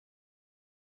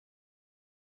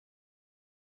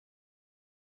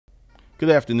Good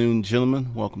afternoon,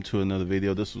 gentlemen. Welcome to another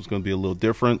video. This was going to be a little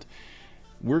different.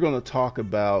 We're going to talk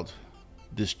about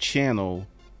this channel,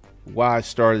 why I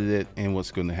started it, and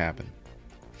what's going to happen.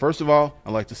 First of all,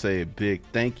 I'd like to say a big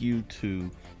thank you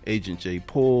to Agent J.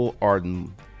 Poole,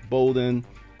 Arden Bolden,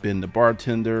 Ben the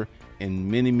Bartender, and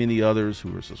many others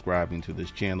who are subscribing to this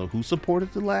channel, who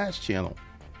supported the last channel.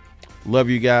 Love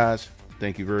you guys.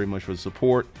 Thank you very much for the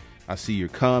support. I see your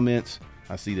comments.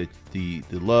 I see the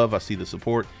love. I see the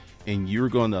support. And you're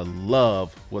going to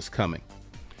love what's coming.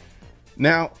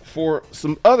 Now, for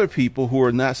some other people who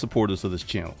are not supporters of this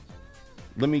channel,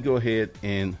 let me go ahead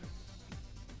and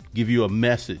give you a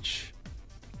message.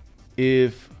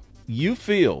 If you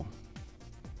feel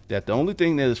that the only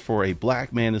thing that is for a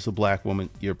black man is a black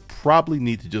woman, you probably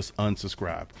need to just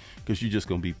unsubscribe, because you're just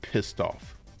going to be pissed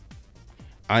off.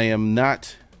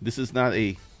 This is not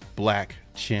a black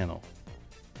channel.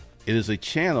 It is a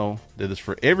channel that is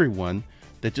for everyone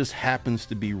that just happens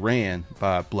to be ran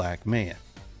by a black man.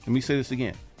 Let me say this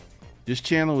again. This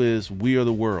channel is We Are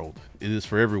the World. It is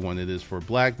for everyone. It is for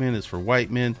black men. It's for white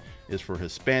men. It's for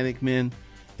Hispanic men.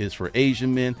 It's for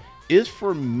Asian men. It's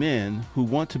for men who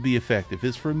want to be effective.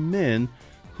 It's for men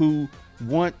who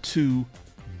want to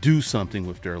do something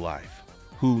with their life,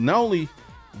 who not only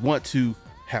want to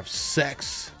have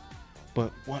sex,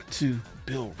 but want to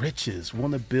build riches,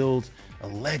 want to build a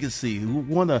legacy, who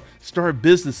want to start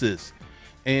businesses.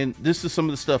 And this is some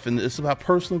of the stuff, and it's about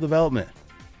personal development.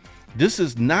 This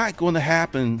is not going to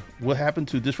happen. What happened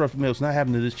to Disruptive Male is not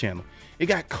happening to this channel. It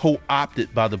got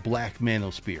co-opted by the black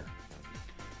manosphere.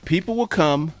 People will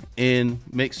come and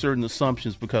make certain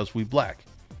assumptions because we black.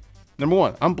 Number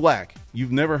one, I'm black.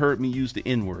 You've never heard me use the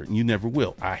N-word, and you never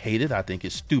will. I hate it. I think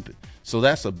it's stupid. So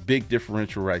that's a big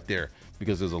differential right there,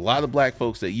 because there's a lot of black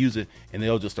folks that use it, and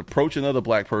they'll just approach another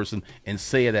black person and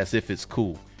say it as if it's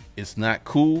cool. It's not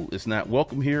cool. It's not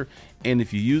welcome here. And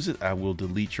if you use it, I will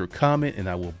delete your comment and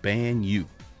I will ban you.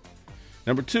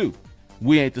 Number two,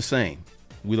 we ain't the same.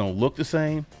 We don't look the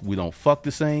same. We don't fuck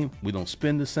the same. We don't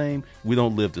spend the same. We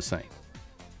don't live the same.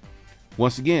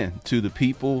 Once again, to the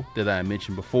people that I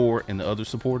mentioned before and the other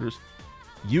supporters,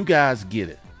 you guys get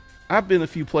it. I've been a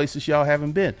few places y'all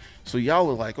haven't been. So y'all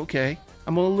are like, okay,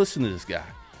 I'm going to listen to this guy.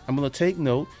 I'm going to take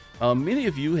note. Many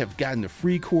of you have gotten the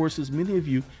free courses. Many of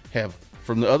you have,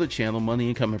 from the other channel, Money,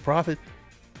 Income, and Profit,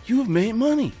 you have made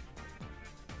money.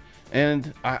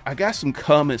 And I got some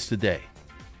comments today,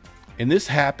 and this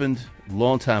happened a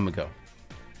long time ago.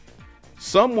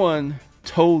 Someone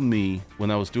told me when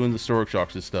I was doing the storage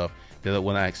auction stuff that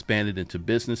when I expanded into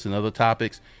business and other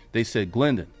topics, they said,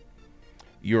 Glendon,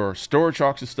 your storage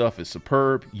auction stuff is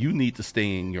superb. You need to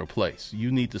stay in your place.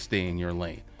 You need to stay in your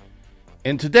lane.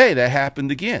 And today that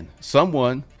happened again.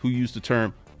 Someone who used the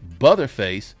term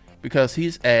butterface because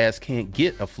his ass can't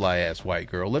get a fly ass white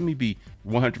girl. Let me be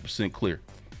 100% clear.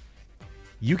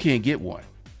 You can't get one.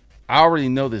 I already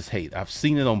know this hate. I've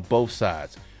seen it on both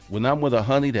sides. When I'm with a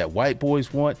honey that white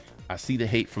boys want, I see the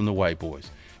hate from the white boys.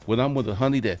 When I'm with a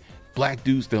honey that black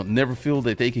dudes don't never feel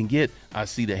that they can get, I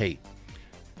see the hate.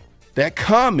 That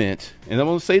comment, and I'm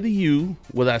going to say to you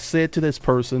what I said to this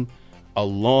person a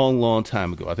long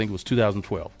time ago. I think it was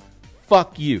 2012.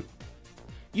 Fuck you.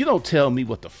 You don't tell me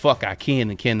what the fuck I can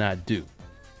and cannot do.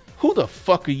 Who the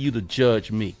fuck are you to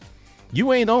judge me?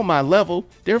 You ain't on my level,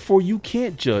 therefore you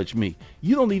can't judge me.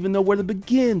 You don't even know where to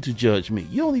begin to judge me.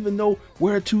 You don't even know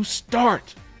where to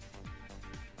start.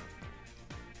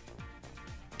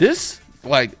 This,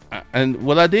 and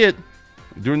what I did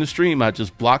during the stream, I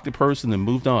just blocked the person and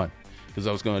moved on, because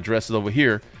I was going to address it over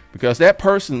here, because that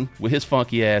person with his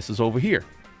funky ass is over here.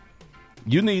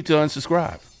 You need to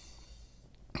unsubscribe.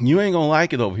 You ain't gonna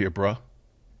like it over here, bro.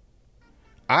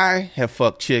 I have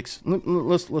fucked chicks.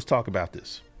 Let's talk about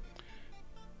this.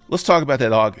 Let's talk about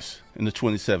that August and the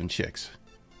 27 chicks.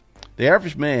 The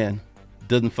average man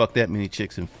doesn't fuck that many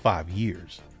chicks in 5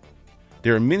 years.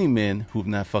 There are many men who have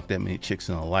not fucked that many chicks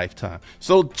in a lifetime.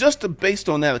 So based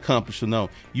on that accomplishment alone,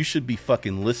 you should be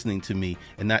fucking listening to me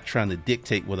and not trying to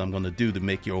dictate what I'm going to do to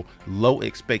make your low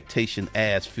expectation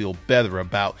ass feel better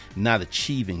about not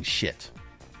achieving shit.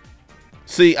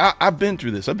 See, I've been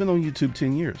through this. I've been on YouTube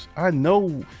 10 years. I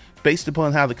know, based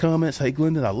upon how the comments, hey,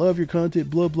 Glendon, I love your content,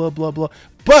 blah, blah, blah, blah.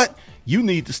 But you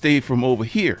need to stay from over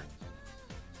here.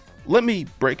 Let me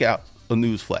break out a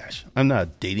news flash. I'm not a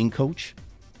dating coach,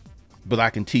 but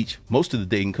I can teach most of the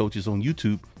dating coaches on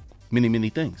YouTube many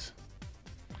things.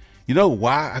 You know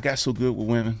why I got so good with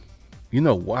women? You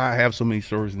know why I have so many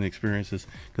stories and experiences?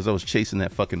 Because I was chasing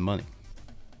that fucking money.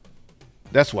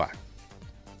 That's why.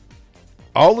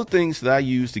 All the things that I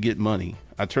use to get money,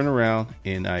 I turn around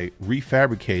and I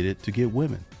refabricate it to get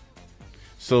women.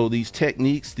 So these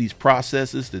techniques, these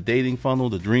processes, the dating funnel,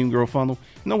 the dream girl funnel,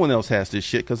 no one else has this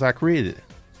shit because I created it.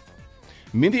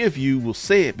 Many of you will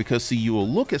say it because, see, you will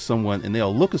look at someone and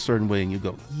they'll look a certain way and you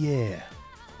go, yeah,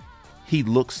 he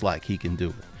looks like he can do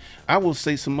it. I will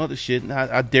say some other shit, and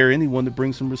I dare anyone to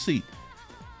bring some receipt.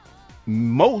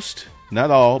 Most,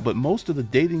 not all, but most of the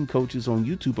dating coaches on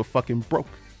YouTube are fucking broke.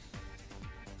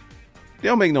 They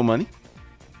don't make no money.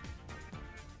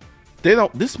 They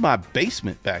don't. This is my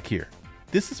basement back here.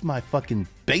 This is my fucking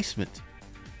basement.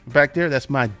 Back there, that's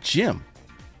my gym.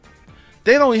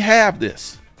 They don't have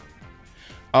this.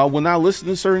 When I listen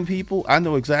to certain people, I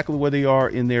know exactly where they are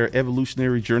in their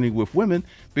evolutionary journey with women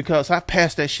because I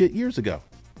passed that shit years ago.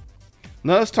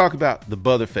 Now let's talk about the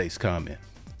butterface comment.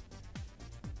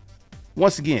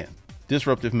 Once again,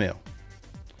 disruptive male.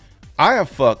 I have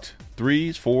fucked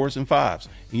 3s, 4s, and 5s.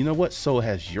 And you know what? So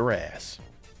has your ass.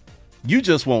 You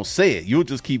just won't say it. You'll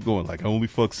just keep going like, I only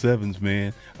fuck 7s,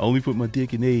 man. I only put my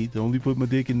dick in 8s. I only put my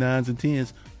dick in 9s and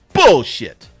 10s.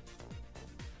 Bullshit.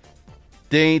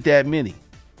 There ain't that many.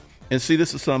 And see,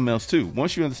 this is something else too.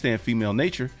 Once you understand female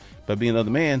nature by being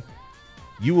another man,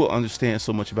 you will understand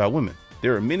so much about women.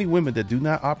 There are many women that do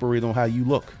not operate on how you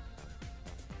look.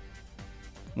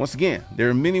 Once again, there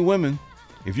are many women,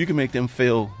 if you can make them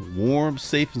feel warm,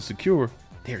 safe, and secure,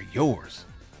 they're yours.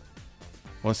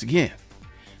 Once again.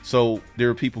 So there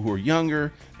are people who are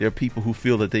younger. There are people who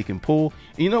feel that they can pull.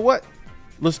 And you know what?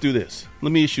 Let's do this.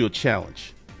 Let me issue a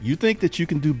challenge. You think that you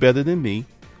can do better than me?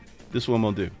 This is what I'm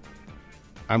going to do.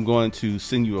 I'm going to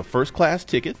send you a first class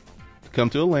ticket to come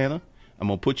to Atlanta. I'm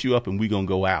going to put you up and we're going to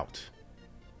go out.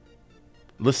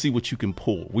 Let's see what you can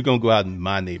pull. We're going to go out in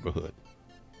my neighborhood.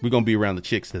 We're going to be around the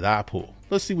chicks that I pull.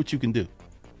 Let's see what you can do.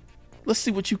 Let's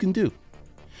see what you can do.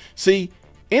 See,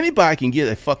 anybody can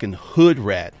get a fucking hood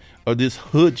rat or this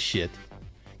hood shit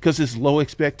because it's low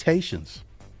expectations.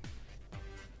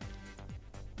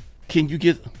 Can you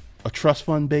get a trust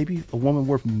fund baby, a woman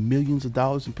worth millions of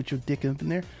dollars, and put your dick up in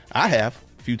there? I have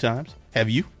a few times. Have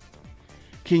you?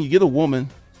 Can you get a woman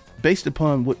based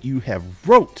upon what you have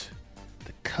wrote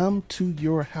to come to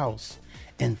your house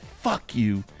and fuck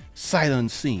you sight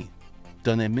unseen?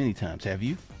 Done that many times. Have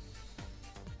you?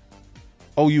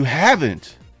 Oh, you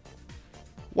haven't?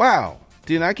 Wow.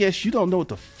 Then I guess you don't know what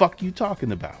the fuck you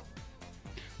talking about.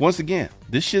 Once again,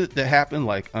 this shit that happened,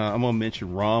 like I'm gonna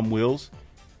mention Ron Wills.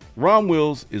 Ron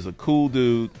Wills is a cool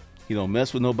dude. He don't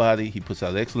mess with nobody. He puts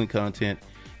out excellent content.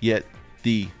 Yet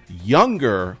the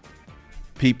younger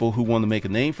people who want to make a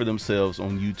name for themselves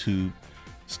on YouTube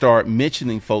start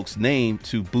mentioning folks' name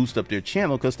to boost up their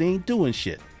channel because they ain't doing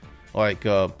shit. Like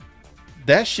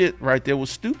that shit right there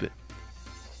was stupid.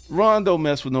 Ron don't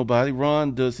mess with nobody.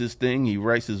 Ron does his thing. He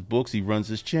writes his books. He runs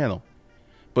his channel.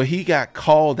 But he got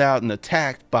called out and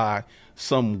attacked by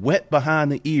some wet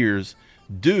behind the ears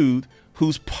dude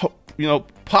who's,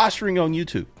 posturing on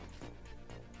YouTube.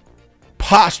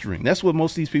 Posturing. That's what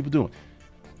most of these people doing.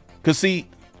 Because, see,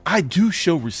 I do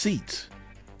show receipts.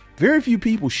 Very few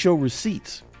people show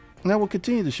receipts. And I will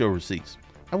continue to show receipts.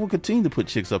 I will continue to put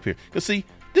chicks up here. Because, see,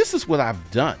 this is what I've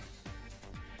done.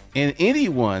 And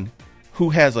anyone who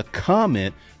has a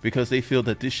comment because they feel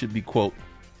that this should be, quote,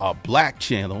 a black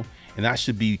channel and I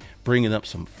should be bringing up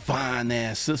some fine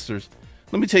ass sisters.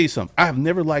 Let me tell you something. I've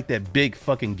never liked that big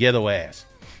fucking ghetto ass.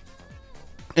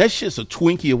 That shit's a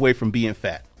Twinkie away from being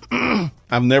fat.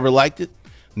 I've never liked it.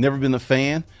 Never been a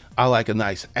fan. I like a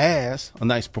nice ass, a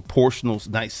nice proportional,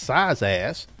 nice size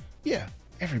ass. Yeah,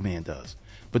 every man does.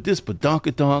 But this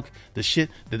badonkadonk, the shit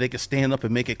that they can stand up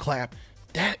and make it clap,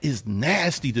 that is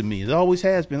nasty to me. It always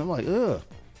has been. I'm like, ugh,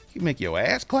 you make your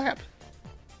ass clap?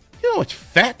 You know how much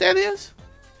fat that is?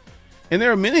 And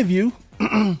there are many of you,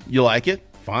 you like it.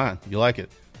 Fine, you like it.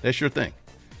 That's your thing.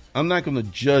 I'm not going to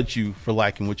judge you for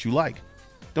liking what you like.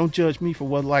 Don't judge me for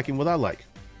liking what I like.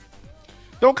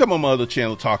 Don't come on my other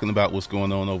channel talking about what's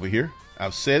going on over here.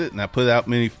 I've said it and I put it out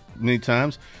many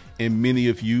times. And many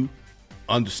of you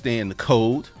understand the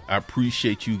code. I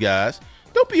appreciate you guys.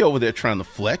 Don't be over there trying to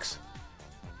flex.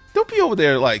 Don't be over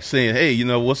there like saying, hey, you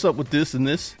know, what's up with this and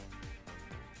this?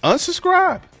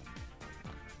 Unsubscribe.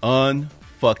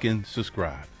 Unfucking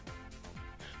subscribe.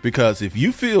 Because if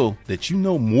you feel that you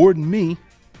know more than me,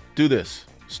 do this.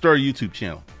 Start a YouTube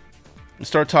channel and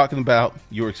start talking about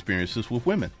your experiences with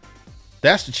women.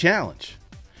 That's the challenge.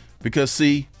 Because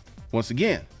see, once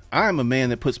again, I'm a man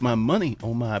that puts my money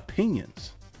on my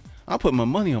opinions. I'll put my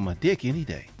money on my dick any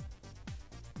day.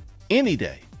 Any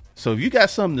day. So if you got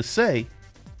something to say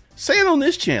it on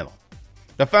this channel.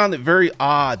 I found it very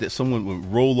odd that someone would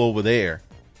roll over there,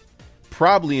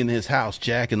 probably in his house,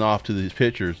 jacking off to these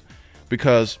pictures,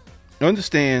 because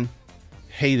understand,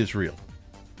 hate is real.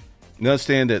 You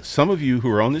understand that some of you who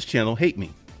are on this channel hate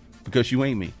me because you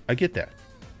ain't me. I get that.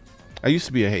 I used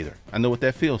to be a hater. I know what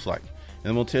that feels like. And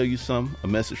I'm going to tell you a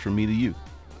message from me to you.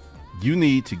 You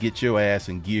need to get your ass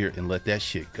in gear and let that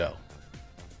shit go.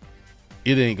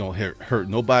 It ain't going to hurt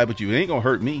nobody but you. It ain't going to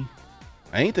hurt me.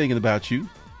 I ain't thinking about you.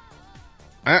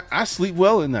 I sleep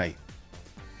well at night.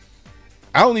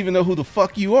 I don't even know who the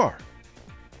fuck you are.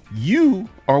 You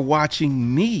are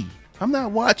watching me. I'm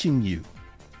not watching you.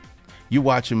 You're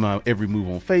watching my every move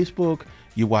on Facebook.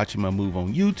 You're watching my move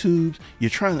on YouTube. You're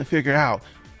trying to figure out,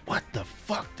 what the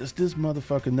fuck does this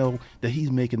motherfucker know that he's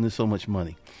making this so much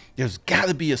money? There's got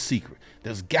to be a secret.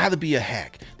 There's got to be a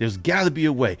hack. There's got to be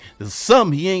a way. There's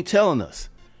something he ain't telling us.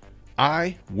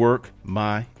 I work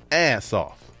my ass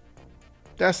off.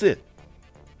 That's it.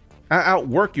 I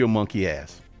outwork your monkey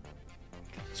ass.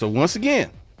 So once again,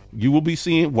 you will be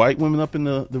seeing white women up in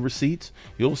the receipts.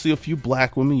 You'll see a few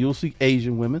black women. You'll see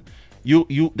Asian women.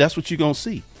 That's what you're going to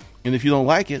see. And if you don't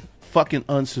like it, fucking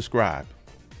unsubscribe.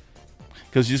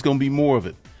 Because there's going to be more of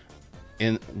it.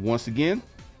 And once again,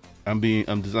 I'm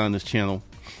designing this channel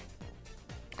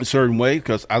a certain way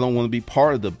because I don't want to be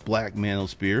part of the black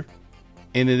manosphere.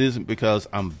 And it isn't because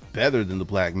I'm better than the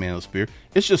black manosphere.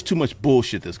 It's just too much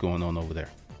bullshit that's going on over there.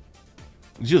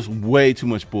 Just way too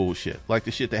much bullshit. Like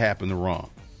the shit that happened to Ron.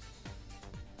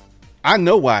 I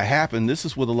know why it happened. This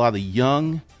is what a lot of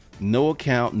young, no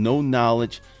account, no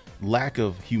knowledge, lack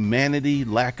of humanity,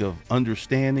 lack of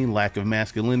understanding, lack of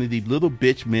masculinity, little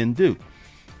bitch men do.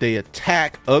 They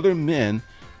attack other men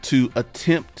to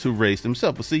attempt to raise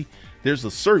themselves. But see, there's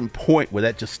a certain point where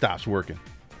that just stops working.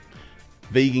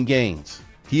 Vegan Gains.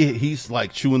 He's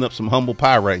like chewing up some humble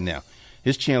pie right now.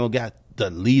 His channel got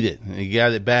deleted and he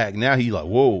got it back. Now he's like,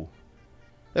 whoa.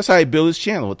 That's how he built his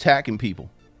channel, attacking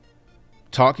people,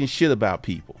 talking shit about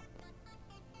people.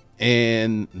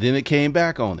 And then it came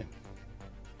back on him.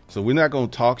 So we're not going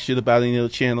to talk shit about any other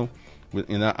channel.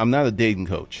 And I'm not a dating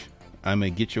coach. I'm a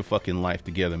get your fucking life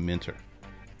together mentor.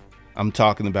 I'm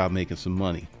talking about making some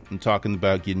money. I'm talking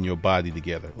about getting your body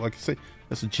together. Like I say,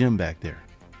 that's a gym back there.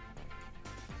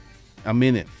 I'm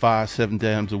in it 5-7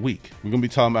 times a week. We're going to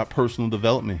be talking about personal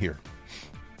development here.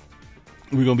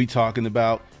 We're going to be talking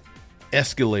about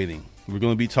escalating. We're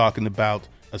going to be talking about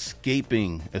escape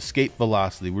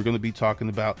velocity. We're going to be talking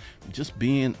about just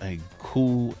being a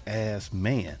cool ass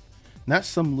man, not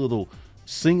some little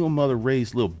single mother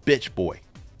raised little bitch boy.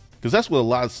 Because that's what a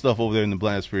lot of stuff over there in the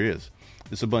blanosphere is.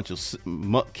 It's a bunch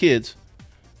of kids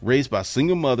raised by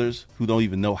single mothers who don't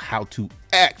even know how to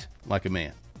act like a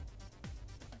man.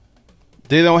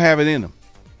 They don't have it in them.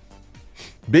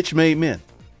 Bitch made men.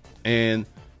 And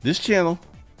this channel,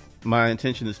 my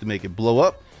intention is to make it blow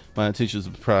up. My intention is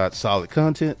to provide solid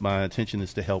content. My intention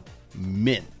is to help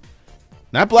men.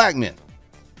 Not black men,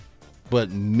 but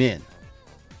men.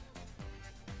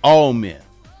 All men.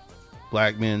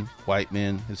 Black men, white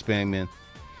men, Hispanic men.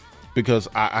 Because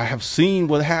I have seen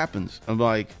what happens. I'm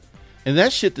like, and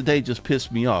that shit today just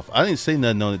pissed me off. I didn't say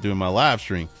nothing on it during my live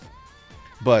stream.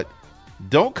 But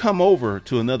don't come over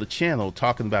to another channel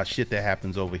talking about shit that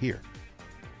happens over here.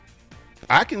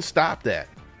 I can stop that.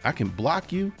 I can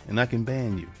block you and I can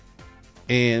ban you.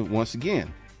 And once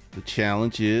again, the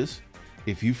challenge is,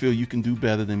 if you feel you can do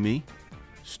better than me,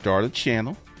 start a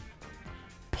channel,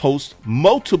 post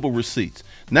multiple receipts,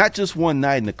 not just one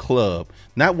night in the club,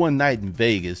 not one night in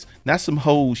Vegas, not some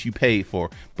hoes you paid for,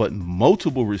 but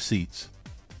multiple receipts.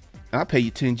 And I'll pay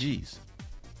you 10 G's.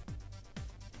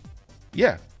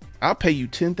 Yeah, I'll pay you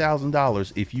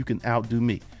 $10,000 if you can outdo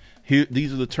me. Here,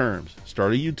 these are the terms.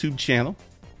 Start a YouTube channel,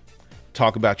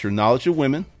 talk about your knowledge of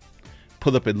women,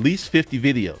 put up at least 50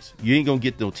 videos. You ain't gonna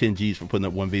get no 10 G's from putting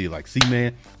up one video. Like, see,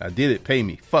 man, I did it, pay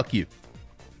me. Fuck you.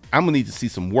 I'm gonna need to see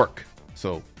some work.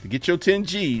 So to get your 10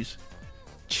 G's,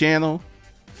 channel,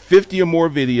 50 or more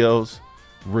videos,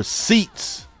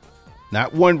 receipts,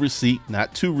 not one receipt,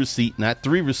 not two receipts, not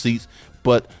three receipts,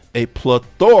 but a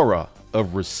plethora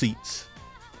of receipts.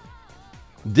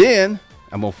 Then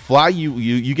I'm gonna fly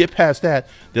you get past that,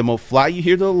 then I'm gonna fly you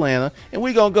here to Atlanta and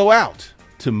we're gonna go out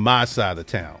to my side of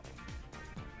town,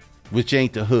 which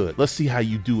ain't the hood. Let's see how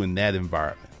you do in that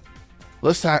environment.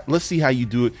 Let's see how you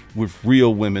do it with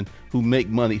real women who make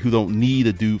money, who don't need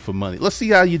a dude for money. Let's see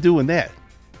how you doing that.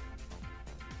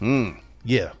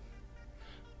 Yeah.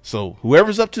 So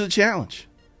whoever's up to the challenge,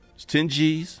 it's 10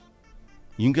 G's.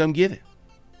 You can come get it.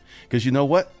 Because you know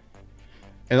what?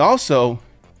 And also,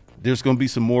 there's going to be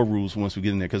some more rules once we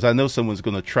get in there, because I know someone's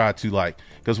going to try to, like,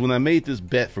 because when I made this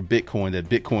bet for Bitcoin, that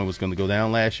Bitcoin was going to go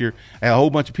down last year, I had a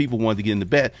whole bunch of people wanted to get in the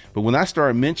bet. But when I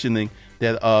started mentioning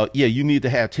that, yeah, you need to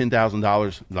have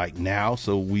 $10,000 like now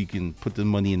so we can put the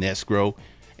money in escrow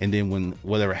And then when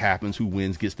whatever happens, who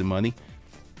wins gets the money,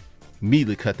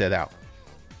 immediately cut that out.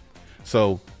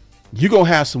 So you're going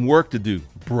to have some work to do,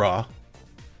 bruh.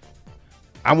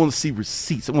 I want to see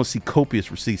receipts. I want to see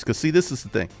copious receipts. Because see, this is the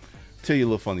thing. I'll tell you a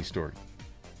little funny story.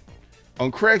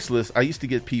 On Craigslist, I used to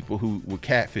get people who would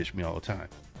catfish me all the time.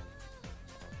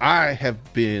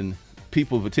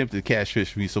 People have attempted to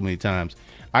catfish me so many times,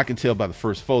 I can tell by the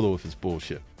first photo if it's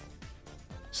bullshit.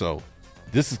 So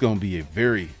this is going to be a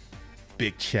very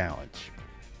big challenge.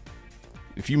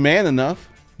 If you man enough,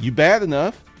 you bad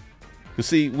enough. Because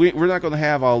see, we're not going to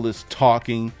have all this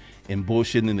talking and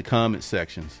bullshitting in the comment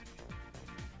sections.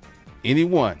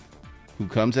 Anyone who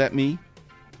comes at me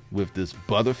with this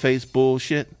butterface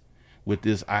bullshit, with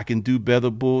this I can do better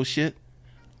bullshit,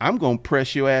 I'm going to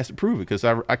press your ass to prove it. Because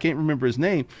I can't remember his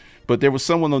name, but there was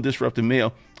someone on Disruptive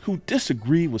Mail who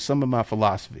disagreed with some of my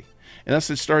philosophy. And I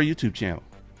said, start a YouTube channel.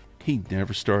 He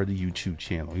never started a YouTube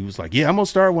channel. He was like, yeah, I'm going to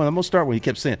start one. I'm going to start one. He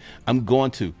kept saying, I'm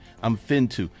going to, I'm fin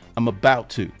to, I'm about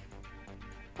to.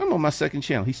 I'm on my second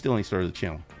channel. He still ain't started a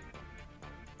channel.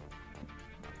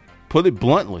 Put it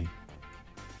bluntly,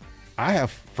 I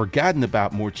have forgotten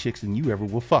about more chicks than you ever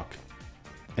will fuck.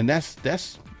 And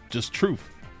that's just truth.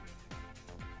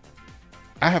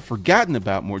 I have forgotten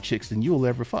about more chicks than you'll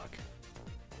ever fuck.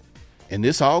 And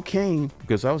this all came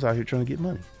because I was out here trying to get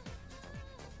money.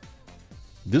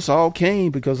 This all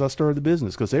came because I started the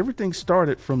business, because everything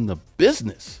started from the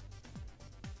business.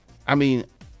 I mean,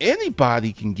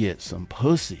 anybody can get some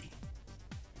pussy,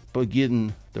 but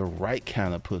getting the right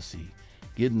kind of pussy,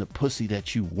 getting the pussy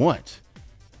that you want,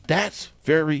 that's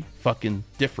very fucking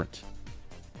different.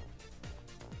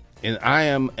 And I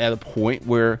am at a point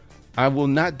where I will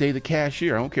not date a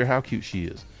cashier. I don't care how cute she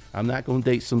is. I'm not going to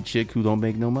date some chick who don't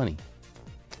make no money.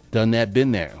 Done that,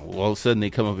 been there. All of a sudden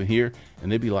they come up in here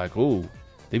and they be like, oh,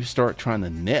 they start trying to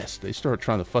nest. They start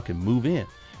trying to fucking move in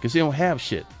because they don't have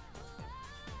shit.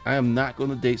 I am not going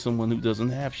to date someone who doesn't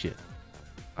have shit.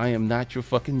 I am not your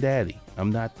fucking daddy.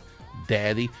 I'm not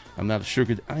daddy. I'm not a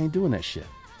sugar. I ain't doing that shit.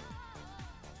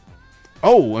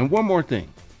 Oh, and one more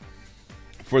thing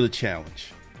for the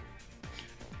challenge.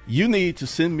 You need to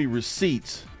send me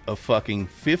receipts of fucking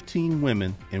 15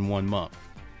 women in 1 month.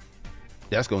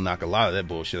 That's going to knock a lot of that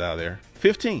bullshit out of there.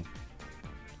 15.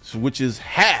 So, which is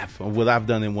half of what I've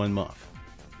done in 1 month.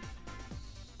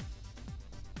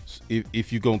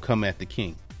 If you're going to come at the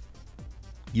king,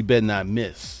 you better not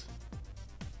miss.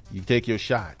 You take your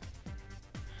shot.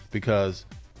 Because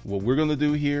what we're going to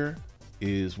do here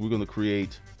is we're going to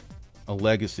create a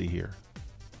legacy here.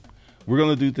 We're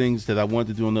going to do things that I wanted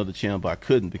to do on another channel, but I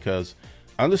couldn't, because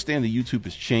I understand that YouTube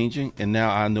is changing, and now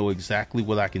I know exactly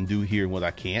what I can do here and what I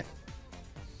can't.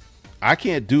 I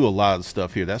can't do a lot of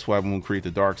stuff here. That's why I'm going to create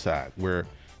the dark side, where,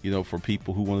 you know, for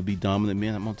people who want to be dominant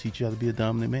men, I'm going to teach you how to be a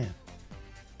dominant man.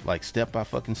 Like step by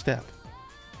fucking step.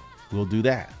 We'll do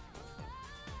that.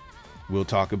 We'll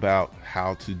talk about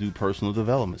how to do personal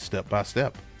development step by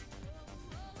step.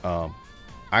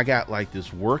 I got like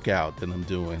this workout that I'm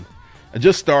doing. I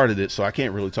just started it, so I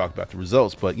can't really talk about the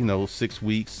results, but you know, 6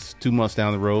 weeks, 2 months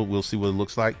down the road, we'll see what it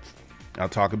looks like. I'll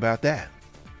talk about that.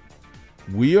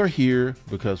 We are here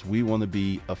because we want to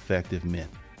be effective men.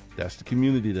 That's the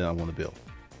community that I want to build.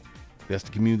 That's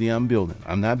the community I'm building.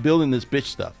 I'm not building this bitch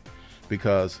stuff,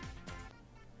 because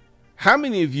how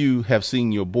many of you have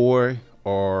seen your boy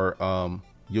or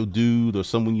your dude or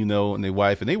someone you know and their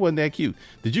wife and they wasn't that cute?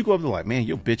 Did you go up to like, man,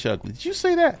 your bitch ugly? Did you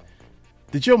say that?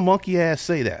 Did your monkey ass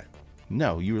say that?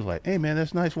 No, you were like, hey man,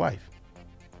 that's a nice wife.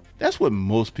 That's what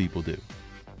most people do.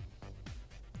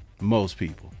 Most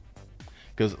people.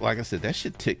 Because like I said, that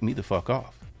shit ticked me the fuck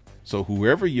off. So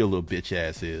whoever your little bitch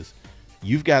ass is,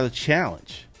 you've got a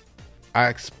challenge. I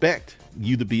expect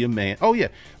you to be a man. Oh yeah.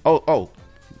 Oh,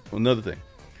 another thing.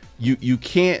 You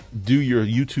can't do your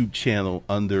YouTube channel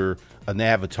under an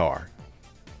avatar.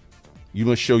 You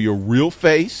must show your real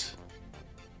face.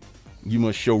 You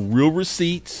must show real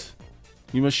receipts.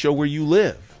 You must show where you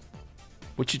live,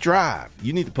 what you drive.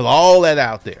 You need to put all that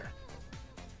out there.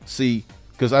 See,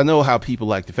 because I know how people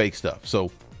like to fake stuff.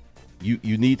 So you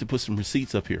need to put some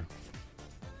receipts up here.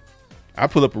 I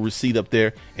put up a receipt up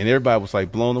there and everybody was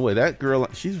like blown away. That girl,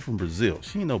 she's from Brazil.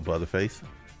 She ain't no butterface.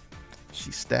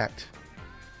 She stacked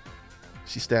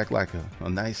like a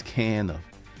nice can of,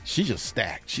 she just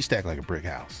stacked. She stacked like a brick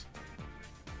house.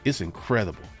 It's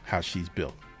incredible how she's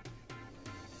built.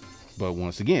 But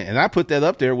once again, and I put that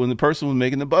up there when the person was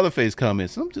making the butterface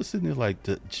comments. I'm just sitting there like,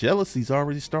 the jealousy's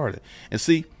already started. And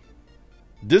see,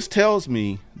 this tells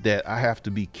me that I have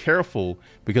to be careful,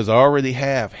 because I already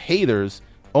have haters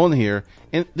on here,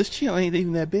 and this channel ain't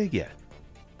even that big yet.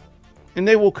 And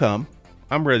they will come.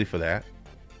 I'm ready for that.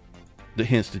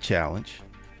 hence the challenge.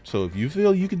 So if you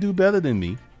feel you can do better than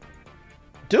me,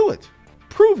 do it.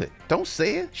 Prove it. Don't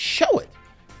say it. Show it.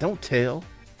 Don't tell.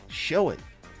 Show it.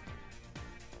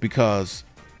 Because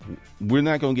we're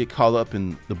not going to get caught up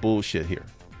in the bullshit here.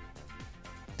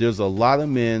 There's a lot of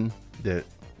men that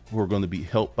who are going to be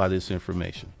helped by this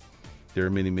information. There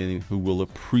are many, many who will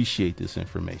appreciate this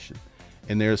information.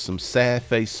 And there's some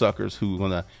sad-faced suckers who are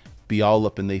going to be all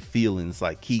up in their feelings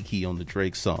like Kiki on the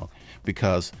Drake song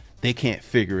because they can't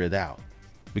figure it out.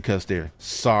 Because they're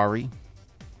sorry,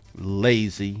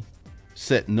 lazy,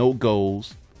 set no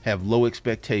goals, have low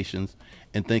expectations,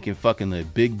 and thinking fucking a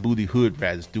big booty hood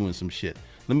rat is doing some shit.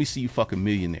 Let me see you fucking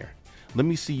millionaire. Let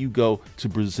me see you go to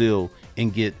Brazil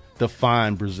and get the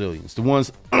fine Brazilians, the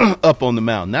ones up on the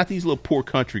mountain, not these little poor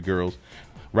country girls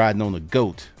riding on a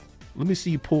goat. Let me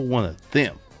see you pull one of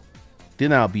them.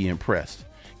 Then I'll be impressed,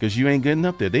 because you ain't getting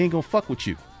up there. They ain't gonna fuck with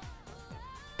you.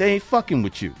 They ain't fucking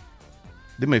with you.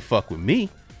 They may fuck with me,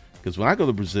 because when I go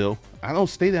to Brazil, I don't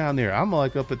stay down there. I'm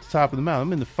like up at the top of the mountain.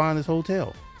 I'm in the finest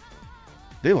hotel.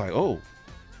 They're like, oh.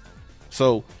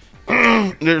 So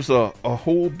there's a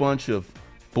whole bunch of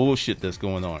bullshit that's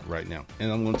going on right now.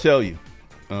 And I'm going to tell you,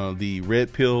 the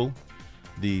red pill,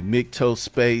 the MGTOW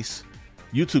space,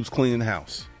 YouTube's cleaning the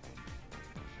house.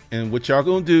 And what y'all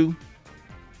going to do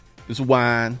is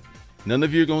whine. None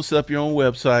of you are going to set up your own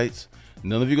websites.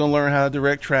 None of you are going to learn how to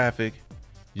direct traffic.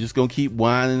 You're just going to keep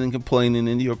whining and complaining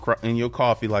in your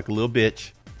coffee like a little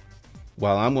bitch.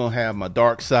 While I'm going to have my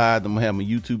dark side. I'm going to have my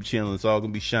YouTube channel. It's all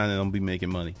going to be shining. I'm going to be making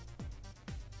money.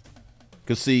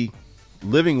 Because see,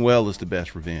 living well is the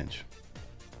best revenge.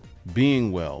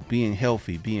 Being well, being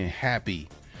healthy, being happy.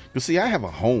 Because see, I have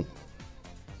a home.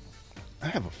 I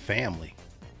have a family.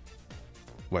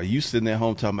 While you sitting at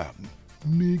home talking about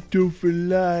MGTOW for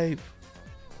life.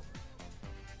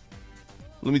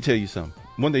 Let me tell you something.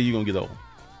 One day you're going to get old.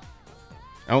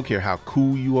 I don't care how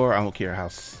cool you are. I don't care how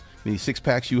many six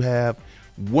packs you have.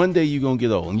 One day you're going to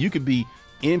get old. And you could be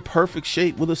in perfect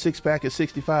shape with a six pack at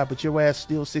 65, but your ass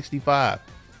still 65.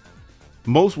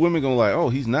 Most women going to like, oh,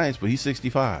 he's nice, but he's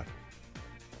 65.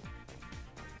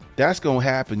 That's going to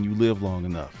happen. You live long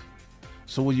enough.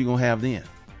 So what are you going to have then?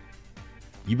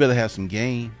 You better have some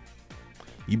game.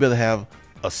 You better have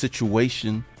a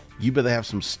situation. You better have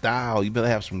some style. You better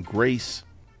have some grace.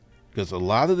 Because a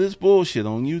lot of this bullshit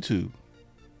on YouTube,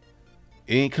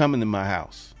 it ain't coming to my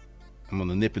house. I'm going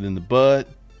to nip it in the bud.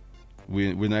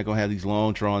 We're not going to have these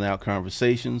long, drawn-out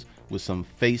conversations with some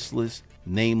faceless,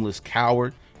 nameless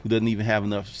coward who doesn't even have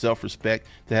enough self-respect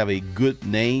to have a good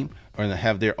name or to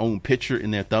have their own picture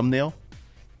in their thumbnail.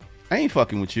 I ain't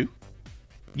fucking with you.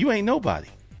 You ain't nobody.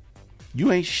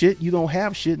 You ain't shit. You don't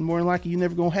have shit. And more than likely, you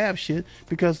never going to have shit,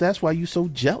 because that's why you so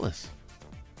jealous.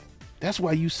 That's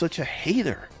why you such a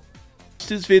hater. Watched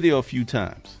this video a few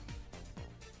times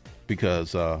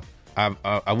because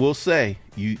I will say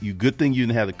you good thing you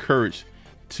didn't have the courage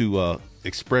to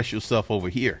express yourself over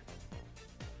here.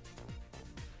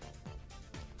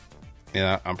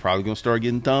 And I'm probably gonna start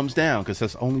getting thumbs down, because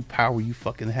that's the only power you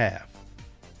fucking have.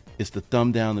 It's the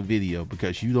thumb down the video,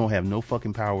 because you don't have no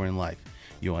fucking power in life.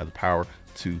 You don't have the power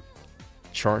to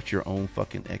chart your own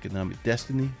fucking economic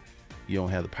destiny. You don't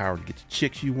have the power to get the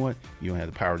chicks you want. You don't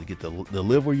have the power to get to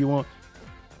live where you want.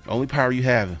 The only power you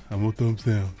have, I'm gonna thumbs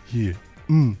down. Yeah.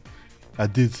 I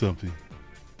did something.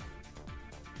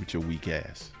 With your weak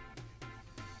ass.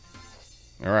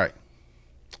 All right.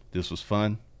 This was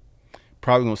fun.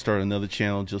 Probably gonna start another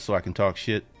channel just so I can talk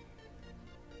shit,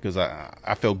 because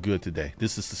I felt good today.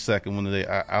 This is the second one today.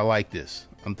 I like this.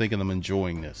 I'm thinking I'm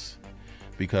enjoying this,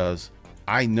 because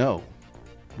I know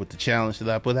with the challenge that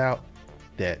I put out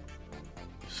that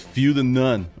few to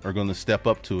none are going to step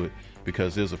up to it,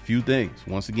 because there's a few things.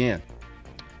 Once again,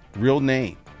 real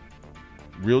name,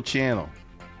 real channel,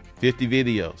 50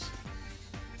 videos,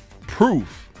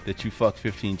 proof that you fucked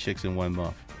 15 chicks in 1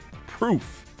 month.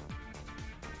 Proof.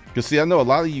 Because see, I know a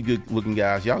lot of you good looking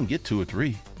guys, y'all can get 2 or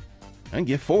 3. I can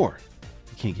get 4.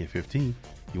 You can't get 15.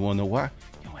 You want to know why?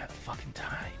 You don't have the fucking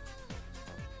time.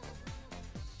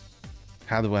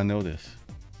 How do I know this?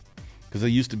 Because I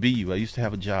used to be you. I used to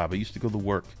have a job. I used to go to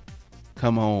work,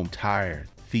 come home tired,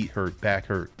 feet hurt, back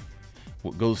hurt,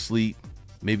 go to sleep,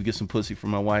 maybe get some pussy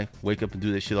from my wife, wake up and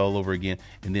do that shit all over again.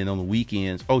 And then on the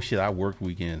weekends, oh shit, I work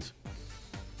weekends.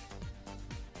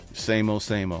 Same old,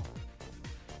 same old.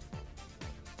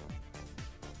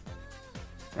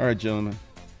 All right, gentlemen.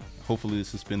 Hopefully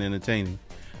this has been entertaining.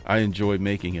 I enjoyed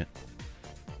making it.